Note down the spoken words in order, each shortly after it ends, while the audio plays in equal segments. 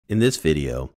In this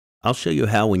video, I'll show you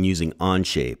how when using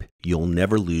Onshape, you'll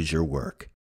never lose your work.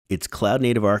 Its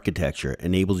cloud-native architecture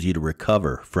enables you to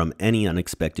recover from any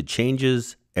unexpected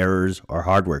changes, errors, or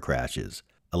hardware crashes,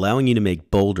 allowing you to make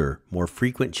bolder, more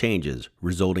frequent changes,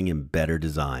 resulting in better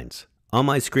designs. On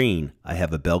my screen, I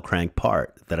have a bell crank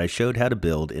part that I showed how to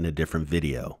build in a different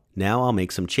video. Now I'll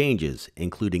make some changes,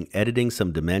 including editing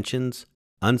some dimensions,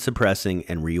 unsuppressing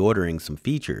and reordering some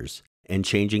features, and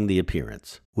changing the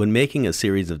appearance. When making a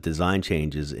series of design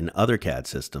changes in other CAD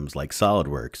systems like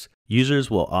SolidWorks, users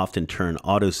will often turn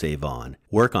AutoSave on,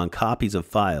 work on copies of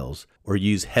files, or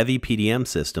use heavy PDM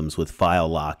systems with file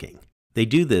locking. They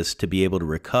do this to be able to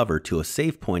recover to a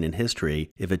safe point in history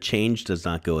if a change does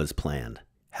not go as planned.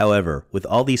 However, with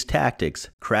all these tactics,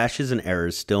 crashes and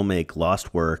errors still make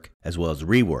lost work as well as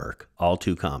rework all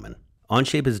too common.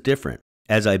 Onshape is different.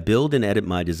 As I build and edit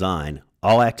my design,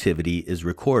 all activity is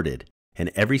recorded, and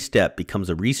every step becomes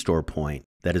a restore point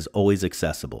that is always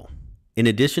accessible. In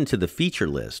addition to the feature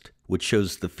list, which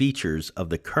shows the features of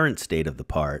the current state of the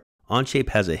part, Onshape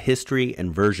has a history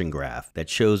and version graph that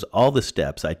shows all the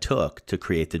steps I took to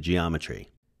create the geometry.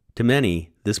 To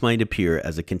many, this might appear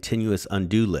as a continuous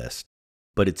undo list,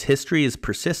 but its history is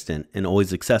persistent and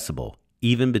always accessible,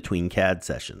 even between CAD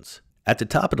sessions. At the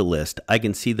top of the list, I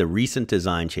can see the recent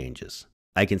design changes.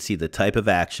 I can see the type of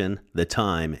action, the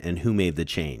time, and who made the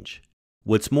change.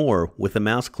 What's more, with a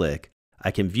mouse click, I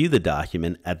can view the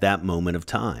document at that moment of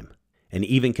time, and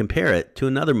even compare it to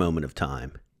another moment of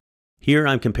time. Here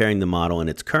I'm comparing the model in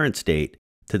its current state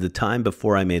to the time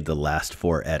before I made the last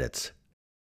 4 edits.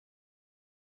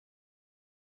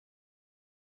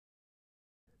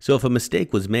 So if a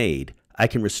mistake was made, I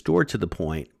can restore to the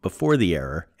point before the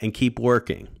error and keep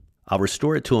working. I'll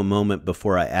restore it to a moment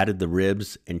before I added the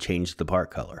ribs and changed the part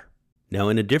color. Now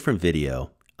in a different video,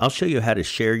 I'll show you how to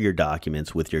share your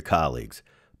documents with your colleagues,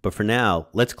 but for now,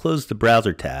 let's close the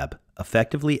browser tab,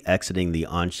 effectively exiting the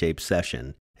Onshape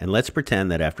session, and let's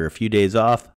pretend that after a few days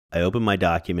off, I open my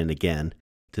document again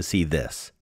to see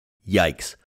this.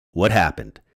 Yikes, what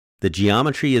happened? The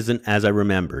geometry isn't as I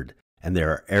remembered, and there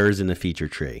are errors in the feature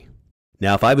tree.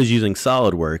 Now if I was using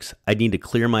SolidWorks, I'd need to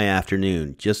clear my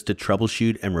afternoon just to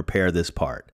troubleshoot and repair this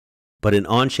part. But in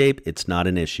Onshape, it's not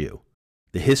an issue.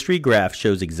 The history graph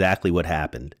shows exactly what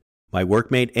happened. My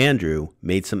workmate Andrew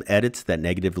made some edits that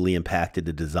negatively impacted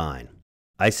the design.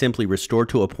 I simply restore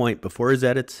to a point before his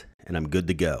edits, and I'm good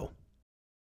to go.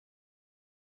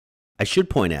 I should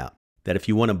point out that if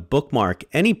you want to bookmark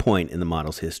any point in the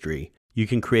model's history, you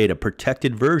can create a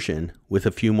protected version with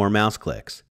a few more mouse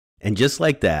clicks. And just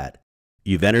like that,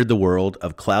 you've entered the world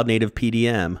of cloud-native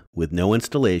PDM with no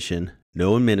installation,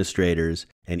 no administrators,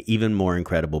 and even more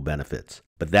incredible benefits.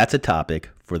 But that's a topic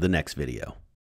for the next video.